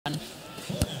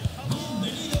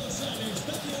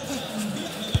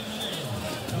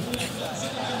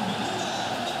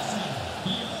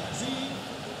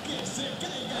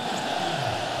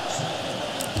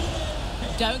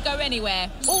Don't go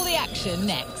anywhere. All the action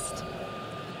next.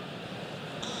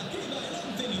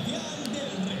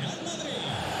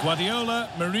 Guardiola,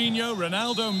 Mourinho,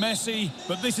 Ronaldo, Messi,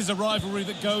 but this is a rivalry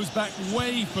that goes back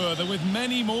way further with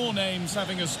many more names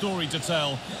having a story to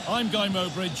tell. I'm Guy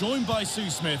Mowbray, joined by Sue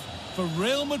Smith for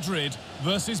Real Madrid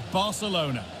versus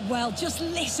Barcelona. Well, just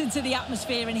listen to the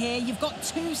atmosphere in here. You've got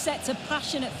two sets of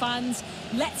passionate fans.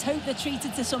 Let's hope they're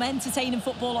treated to some entertaining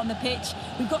football on the pitch.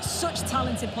 We've got such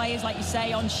talented players, like you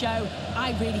say, on show.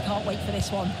 I really can't wait for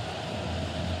this one.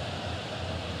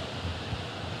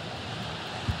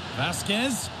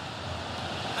 Vasquez.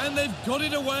 And they've got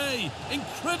it away.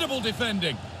 Incredible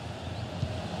defending.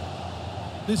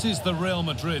 This is the Real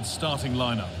Madrid starting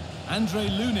lineup. Andre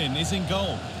Lunin is in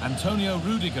goal. Antonio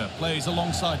Rudiger plays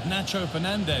alongside Nacho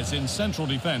Fernandez in central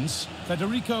defence.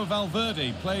 Federico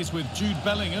Valverde plays with Jude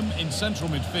Bellingham in central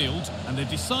midfield. And they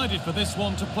decided for this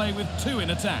one to play with two in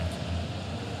attack.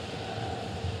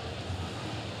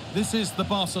 This is the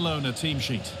Barcelona team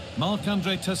sheet.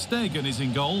 Marc-Andre ter Stegen is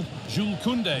in goal. Jules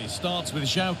Koundé starts with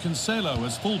João Cancelo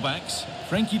as fullbacks.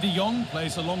 Frenkie de Jong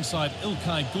plays alongside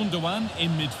Ilkay Gundogan in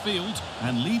midfield.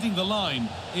 And leading the line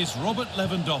is Robert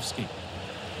Lewandowski.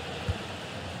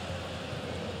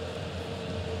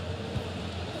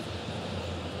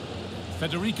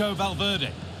 Federico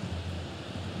Valverde.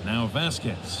 Now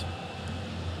Vasquez.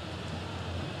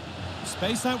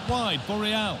 Space out wide for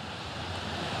Real.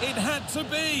 It had to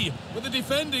be, but the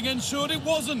defending ensured it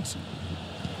wasn't.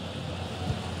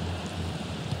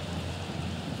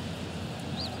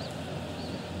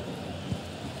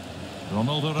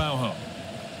 Ronaldo Araujo.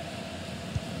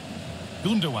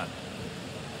 Gundogan.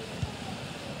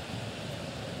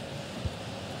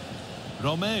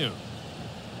 Romeu.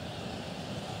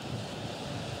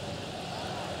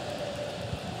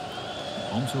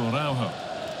 On to Araujo.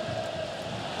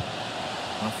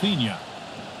 Rafinha.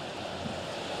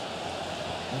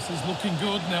 This is looking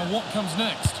good. Now what comes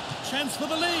next? Chance for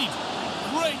the lead.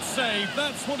 Great save.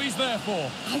 That's what he's there for.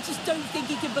 I just don't think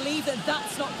he can believe that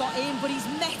that's not got in, but he's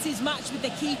met his match with the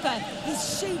keeper. His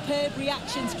superb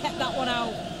reactions kept that one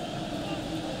out.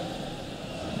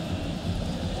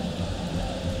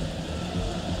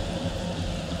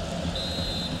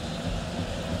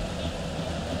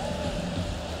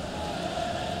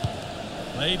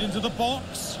 Played into the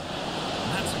box.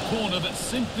 That's a corner that's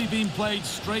simply been played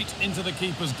straight into the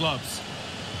keeper's gloves.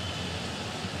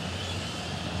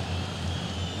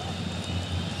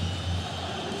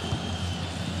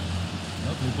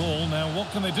 Lovely ball. Now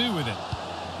what can they do with it?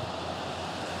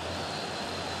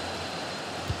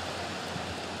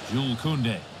 Jules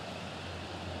Koundé.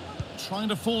 Trying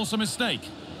to force a mistake.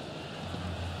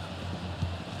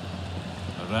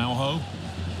 Araujo.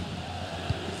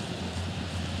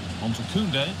 On to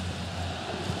Koundé.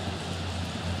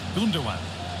 Gundogan.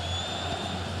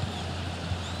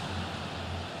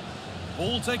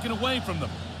 Ball taken away from them.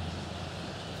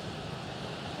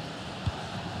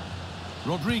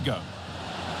 Rodrigo.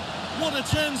 What a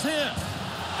chance here.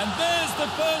 And there's the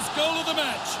first goal of the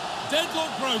match.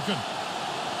 Deadlock broken.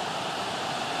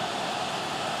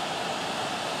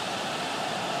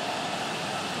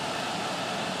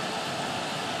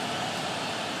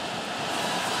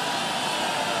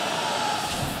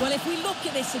 Well, if we look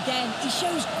at this again, he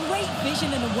shows great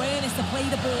vision and awareness to play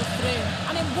the ball through.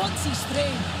 And then once he's through,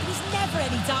 there was never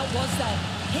any doubt, was there?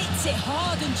 Hits it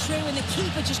hard and true, and the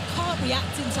keeper just can't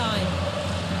react in time.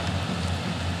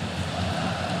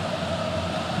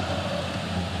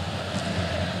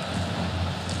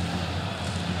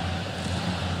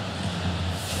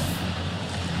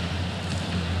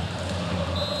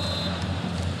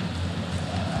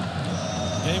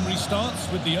 Game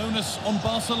restarts with the onus on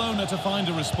Barcelona to find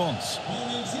a response.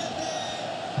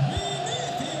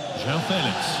 João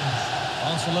Felix.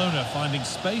 Barcelona finding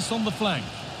space on the flank.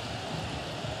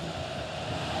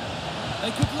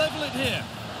 They could level it here.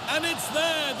 And it's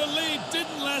there. The lead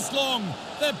didn't last long.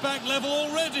 They're back level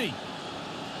already.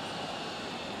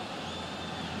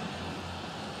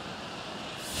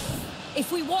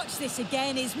 If we watch this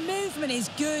again, his movement is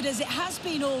good as it has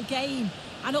been all game.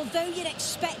 And although you'd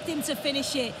expect him to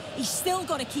finish it, he's still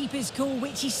got to keep his cool,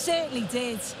 which he certainly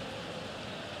did.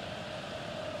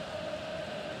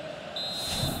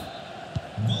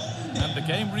 And the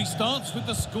game restarts with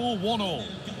the score 1-1.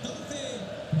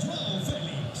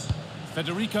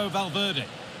 Federico Valverde.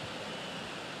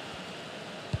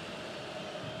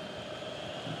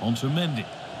 On to Mendy.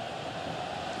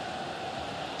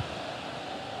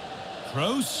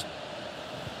 Kroos.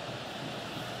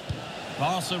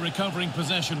 Barca recovering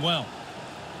possession well.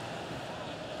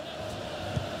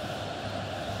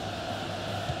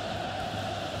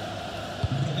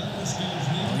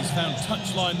 Well, he's found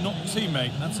touchline, not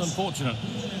teammate. That's unfortunate.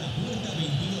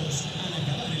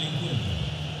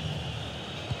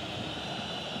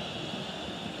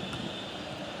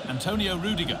 Antonio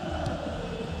Rudiger.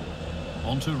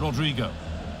 On to Rodrigo.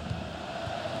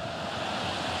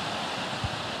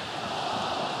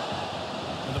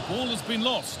 And the ball has been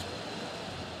lost.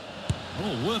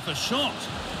 Oh, worth a shot.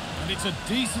 And it's a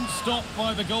decent stop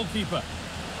by the goalkeeper.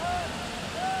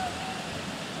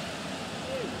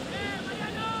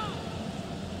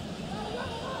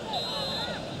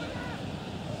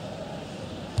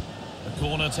 The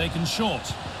corner taken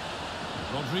short.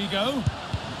 Rodrigo.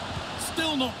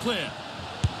 Still not clear.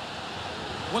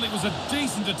 Well, it was a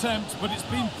decent attempt, but it's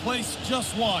been placed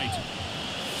just wide.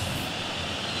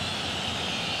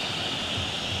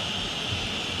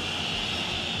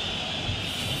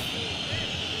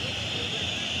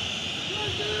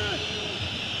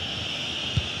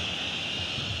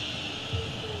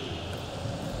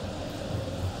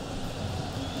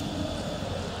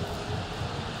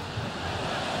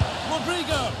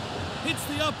 Rodrigo hits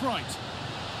the upright.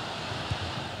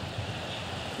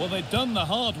 Well, they'd done the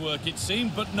hard work, it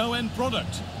seemed, but no end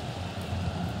product.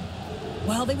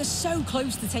 Well, they were so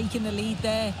close to taking the lead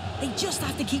there. They just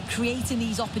have to keep creating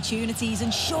these opportunities,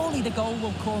 and surely the goal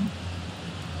will come.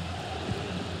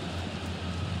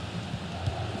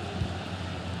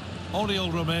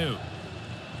 Oriol Romeu.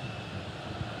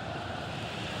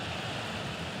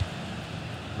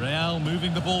 Real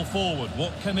moving the ball forward.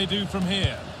 What can they do from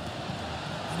here?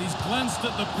 And he's glanced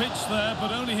at the pitch there,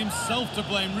 but only himself to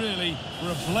blame, really, for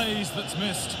a blaze that's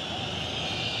missed.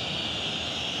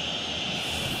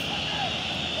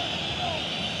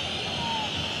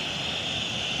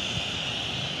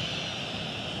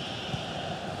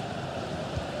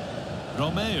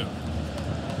 Romeu.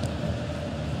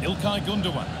 Ilkay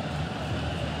Gundogan.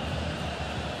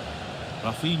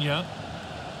 Rafinha.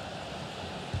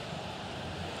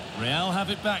 Real have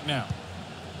it back now.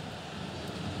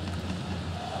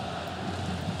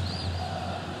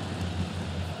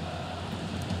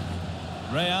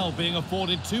 Real being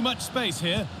afforded too much space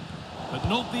here, but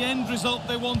not the end result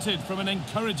they wanted from an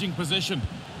encouraging position.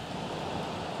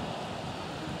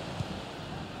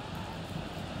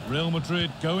 Real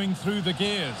Madrid going through the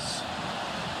gears.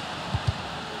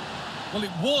 Well,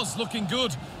 it was looking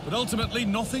good, but ultimately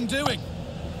nothing doing.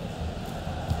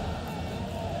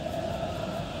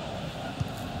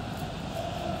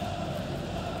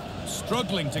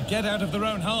 Struggling to get out of their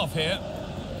own half here.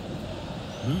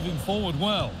 Moving forward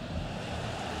well.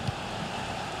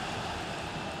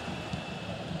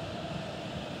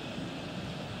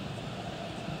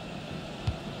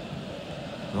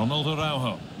 Ronald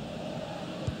Araujo.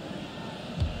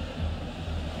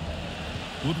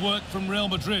 Good work from Real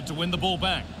Madrid to win the ball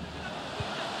back.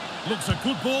 Looks a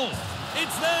good ball.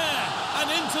 It's there!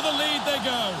 And into the lead they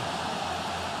go.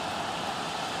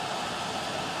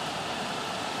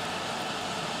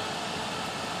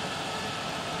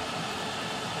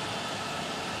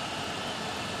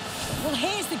 Well,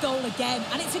 here's the goal again,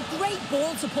 and it's a great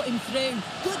ball to put him through.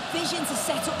 Good vision to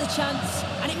set up the chance,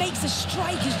 and it makes the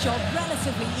striker's job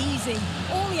relatively easy.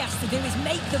 All he has to do is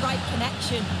make the right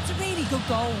connection. It's a really good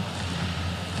goal.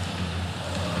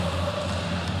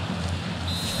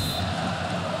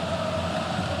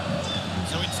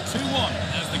 So it's 2-1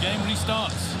 as the game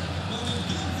restarts.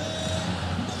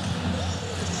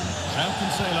 João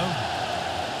Cancelo.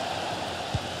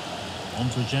 On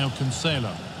to João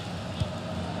Cancelo.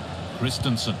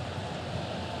 Christensen.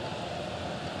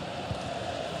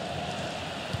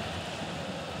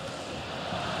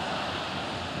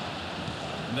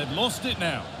 And they've lost it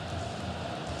now.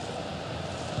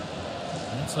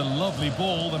 That's a lovely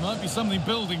ball. There might be something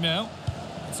building now.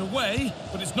 It's away,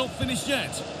 but it's not finished yet.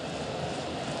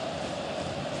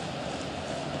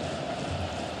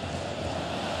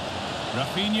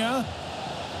 Rafinha.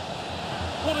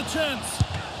 What a chance.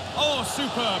 Oh,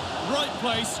 superb. Right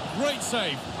place, great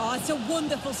save. Oh, it's a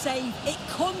wonderful save. It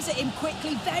comes at him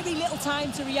quickly, very little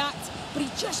time to react, but he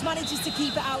just manages to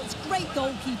keep it out. It's great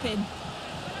goalkeeping.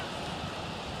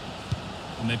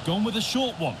 And they've gone with a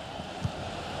short one.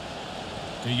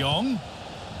 De Jong.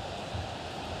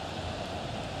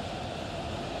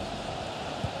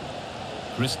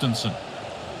 Christensen.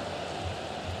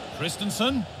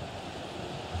 Christensen.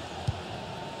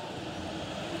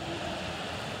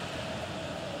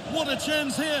 What a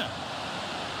chance here.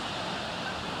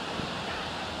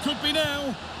 Could be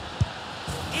now.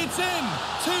 It's in.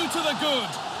 2 to the good.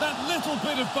 That little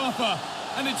bit of buffer.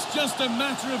 And it's just a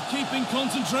matter of keeping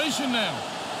concentration now.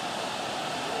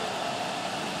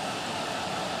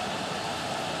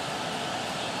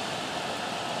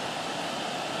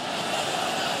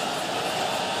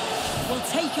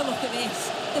 Take a look at this.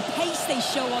 The pace they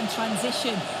show on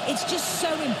transition, it's just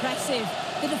so impressive.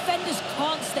 The defenders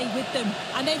can't stay with them,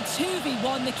 and then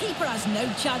 2v1, the keeper has no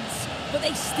chance. But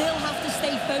they still have to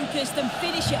stay focused and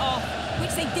finish it off,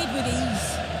 which they did with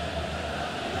ease.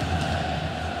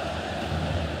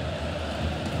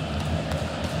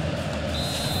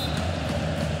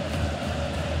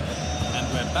 And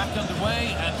we're back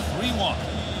underway at 3-1.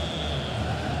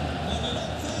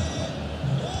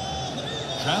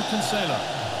 João Cancelo.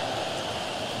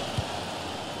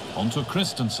 On to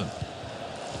Christensen.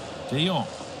 De Jong.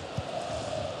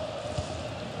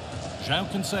 João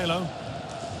Cancelo.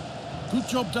 Good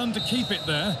job done to keep it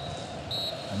there.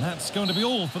 And that's going to be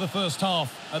all for the first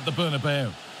half at the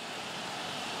Bernabeu.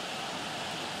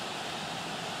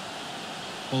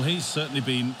 Well, he's certainly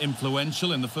been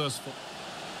influential in the first...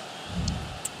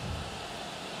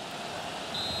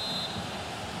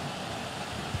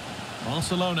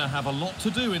 Barcelona have a lot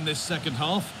to do in this second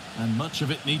half, and much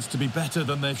of it needs to be better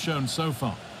than they've shown so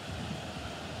far.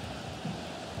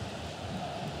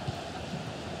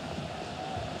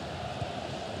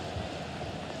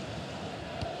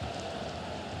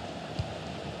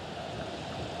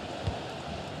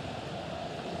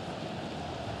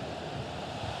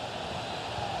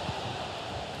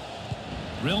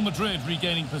 Real Madrid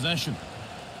regaining possession.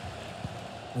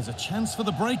 There's a chance for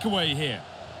the breakaway here.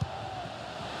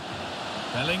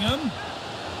 Bellingham.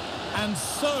 And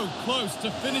so close to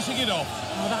finishing it off.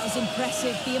 Oh, that was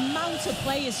impressive. The amount of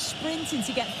players sprinting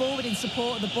to get forward in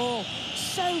support of the ball.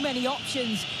 So many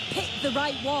options. Picked the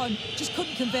right one. Just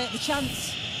couldn't convert the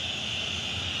chance.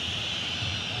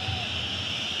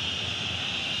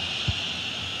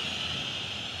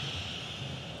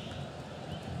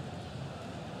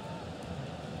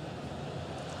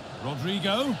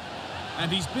 Rodrigo.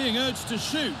 And he's being urged to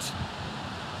shoot.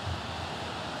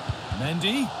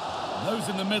 Mendy. Those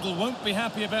in the middle won't be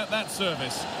happy about that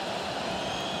service.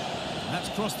 That's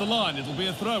crossed the line. It'll be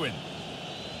a throw-in.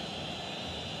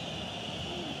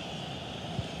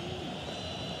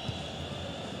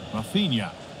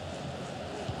 Rafinha.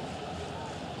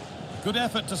 Good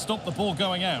effort to stop the ball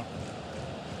going out.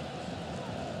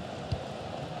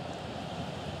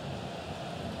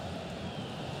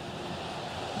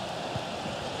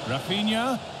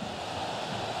 Rafinha.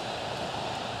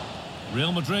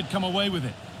 Real Madrid come away with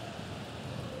it.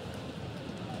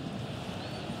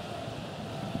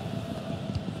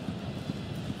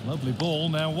 Lovely ball.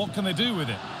 Now, what can they do with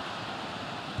it?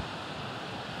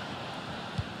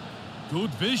 Good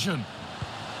vision.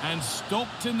 And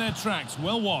stopped in their tracks.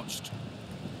 Well watched.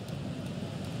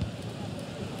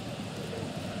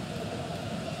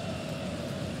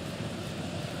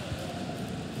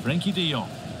 Frenkie de Jong.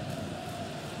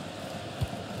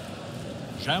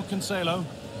 João Cancelo.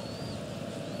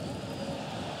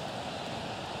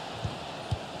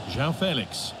 João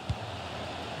Felix.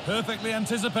 Perfectly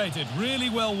anticipated, really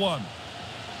well won.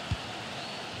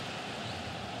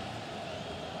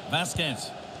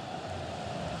 Vasquez.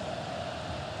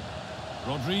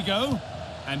 Rodrigo.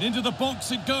 And into the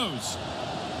box it goes.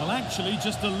 Well, actually,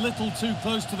 just a little too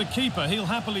close to the keeper. He'll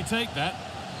happily take that.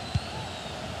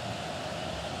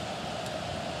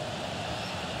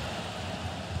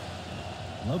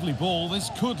 Lovely ball. This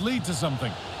could lead to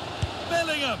something.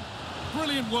 Bellingham.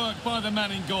 Brilliant work by the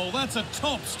man in goal. That's a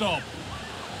top stop.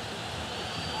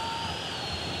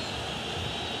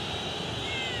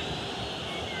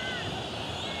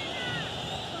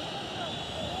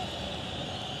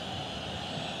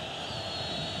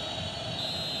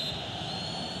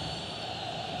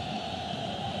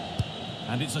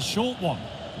 And it's a short one.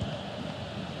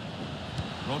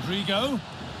 Rodrigo.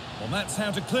 Well, that's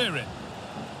how to clear it.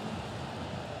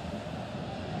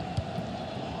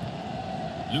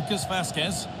 Lucas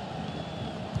Vasquez.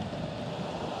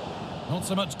 Not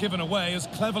so much given away as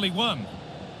cleverly won.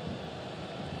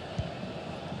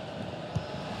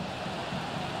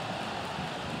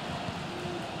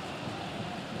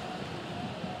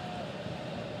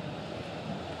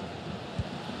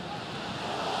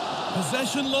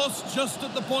 Possession lost just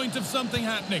at the point of something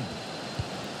happening.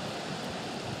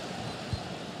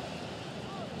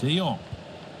 De Jong.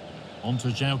 On to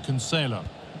João Cancelo.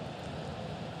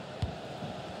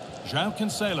 João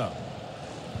Cancelo.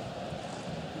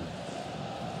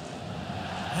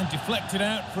 And deflected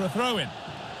out for a throw-in.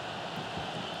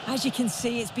 As you can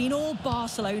see, it's been all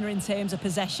Barcelona in terms of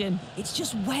possession. It's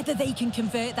just whether they can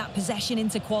convert that possession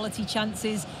into quality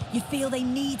chances. You feel they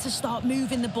need to start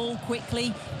moving the ball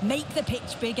quickly, make the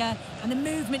pitch bigger, and the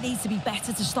movement needs to be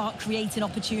better to start creating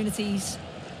opportunities.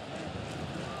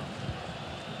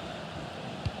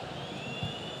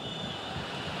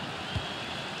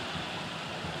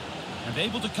 And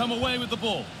able to come away with the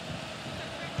ball.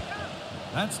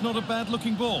 That's not a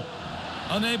bad-looking ball.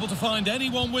 Unable to find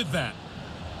anyone with that.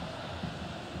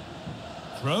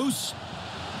 Kroos.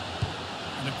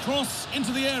 And a cross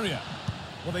into the area.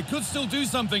 Well, they could still do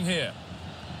something here.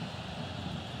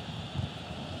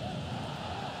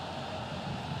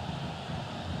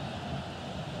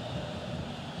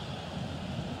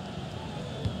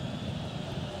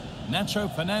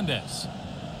 Nacho Fernandez.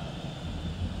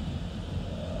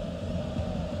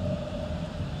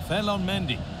 Ferland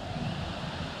Mendy.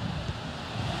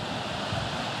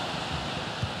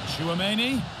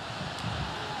 Chouameni.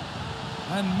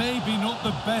 And maybe not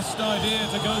the best idea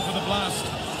to go for the blast.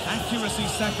 Accuracy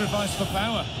sacrificed for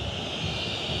power.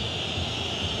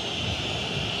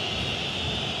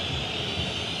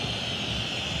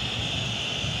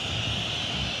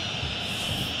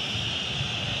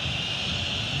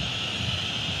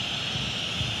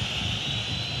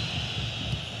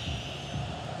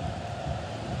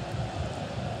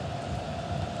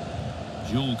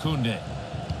 Jules Koundé.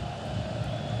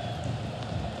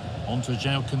 On to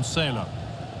João Cancelo.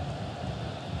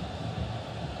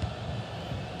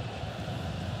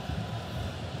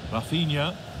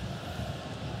 Rafinha.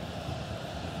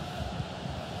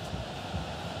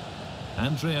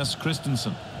 Andreas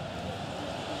Christensen.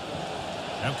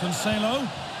 Now Cancelo.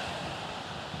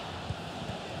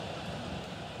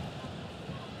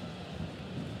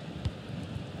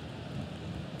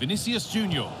 Vinicius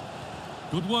Junior.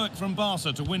 Good work from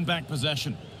Barca to win back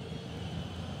possession.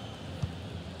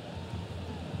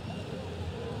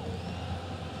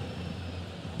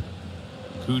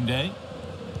 Koundé.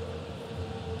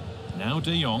 Now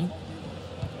De Jong.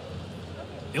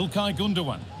 Ilkay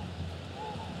Gundogan.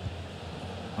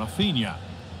 Rafinha.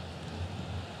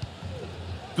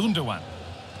 Gundogan.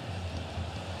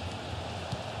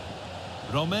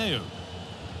 Romeu.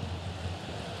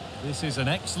 This is an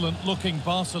excellent-looking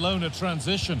Barcelona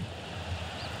transition.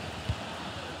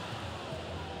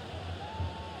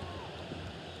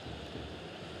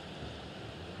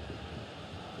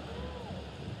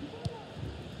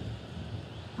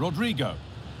 Rodrigo.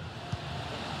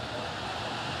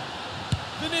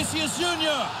 Vinicius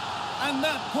Junior. And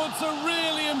that puts a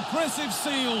really impressive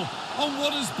seal on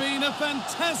what has been a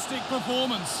fantastic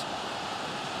performance.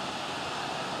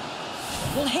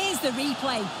 Well, here's the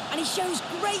replay, and he shows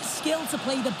great skill to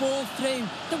play the ball through.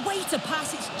 The way to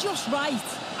pass, it's just right.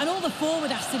 And all the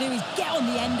forward has to do is get on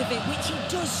the end of it, which he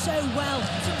does so well.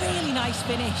 It's a really nice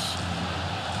finish.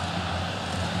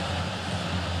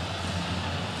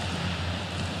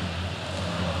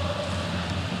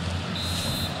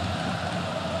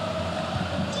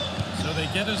 They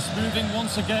get us moving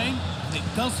once again, and it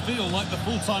does feel like the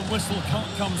full-time whistle can't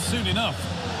come soon enough.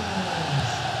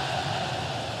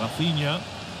 Rafinha.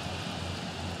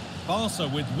 Barca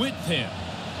with width here.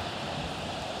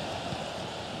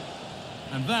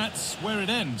 And that's where it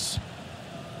ends.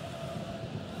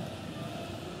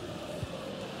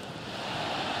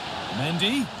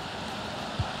 Mendy.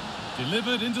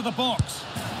 Delivered into the box.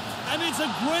 And it's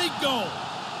a great goal.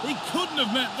 He couldn't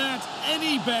have met that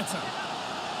any better.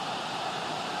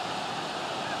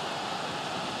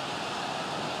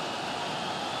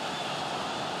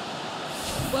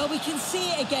 Well, we can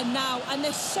see it again now, and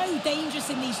they're so dangerous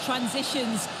in these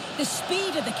transitions. The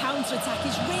speed of the counter-attack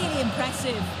is really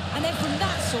impressive. And then from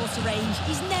that sort of range,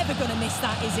 he's never going to miss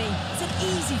that, is he? It's an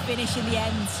easy finish in the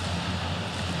end.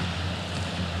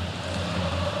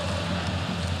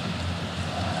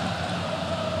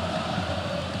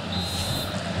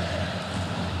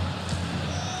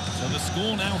 So the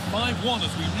score now 5-1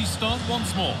 as we restart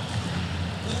once more.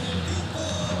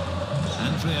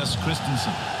 Andreas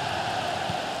Christensen.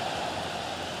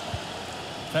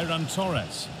 Ferran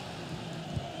Torres.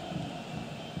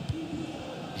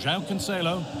 João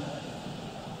Cancelo.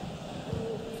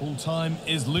 Full time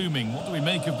is looming. What do we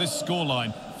make of this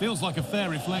scoreline? Feels like a fair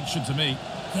reflection to me.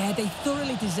 Yeah, they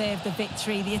thoroughly deserve the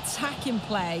victory. The attacking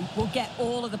play will get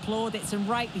all of the plaudits, and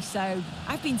rightly so.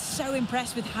 I've been so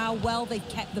impressed with how well they've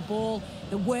kept the ball.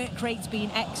 The work rate's been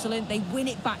excellent. They win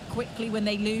it back quickly when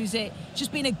they lose it.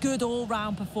 Just been a good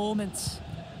all-round performance.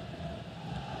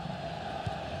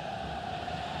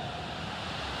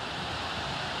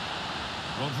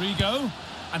 Rodrigo,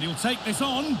 and he'll take this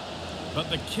on, but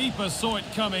the keeper saw it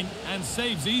coming and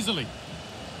saves easily.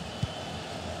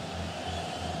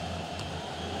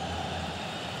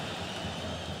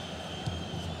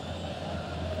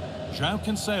 João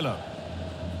Cancelo.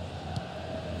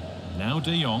 Now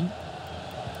De Jong.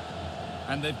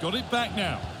 And they've got it back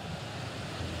now.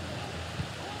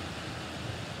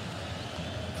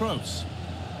 Kroos.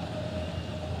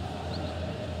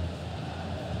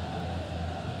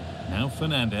 Now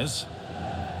Fernandes.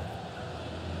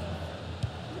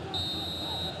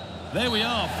 There we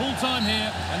are, full time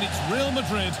here, and it's Real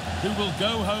Madrid who will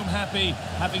go home happy,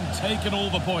 having taken all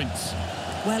the points.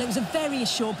 Well, it was a very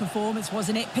assured performance,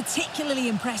 wasn't it? Particularly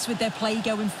impressed with their play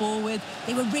going forward.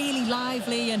 They were really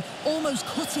lively and almost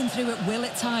cutting through at will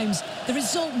at times. The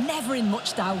result never in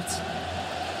much doubt.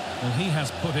 Well, he has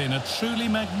put in a truly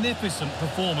magnificent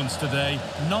performance today,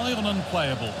 nigh on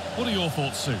unplayable. What are your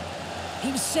thoughts, Sue?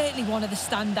 He was certainly one of the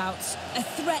standouts, a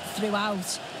threat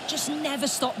throughout, just never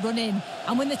stopped running,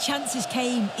 and when the chances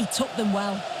came, he took them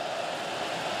well.